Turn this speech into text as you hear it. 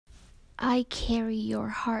I carry your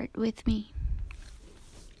heart with me.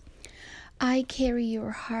 I carry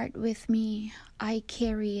your heart with me. I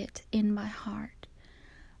carry it in my heart.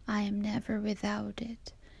 I am never without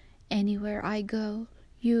it. Anywhere I go,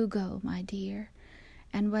 you go, my dear.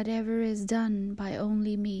 And whatever is done by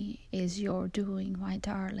only me is your doing, my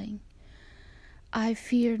darling. I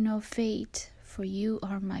fear no fate, for you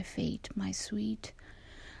are my fate, my sweet.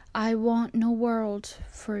 I want no world,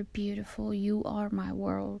 for beautiful you are my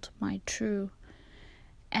world, my true.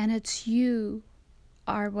 And it's you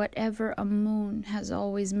are whatever a moon has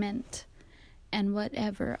always meant, and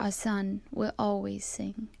whatever a sun will always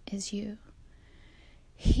sing is you.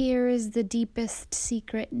 Here is the deepest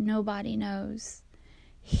secret nobody knows.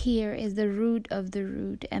 Here is the root of the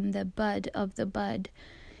root, and the bud of the bud,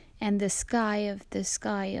 and the sky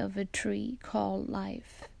of a tree called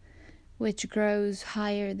life, which grows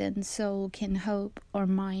higher than soul can hope or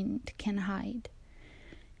mind can hide.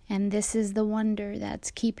 And this is the wonder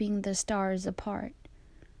that's keeping the stars apart.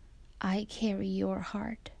 I carry your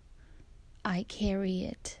heart. I carry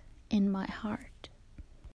it in my heart.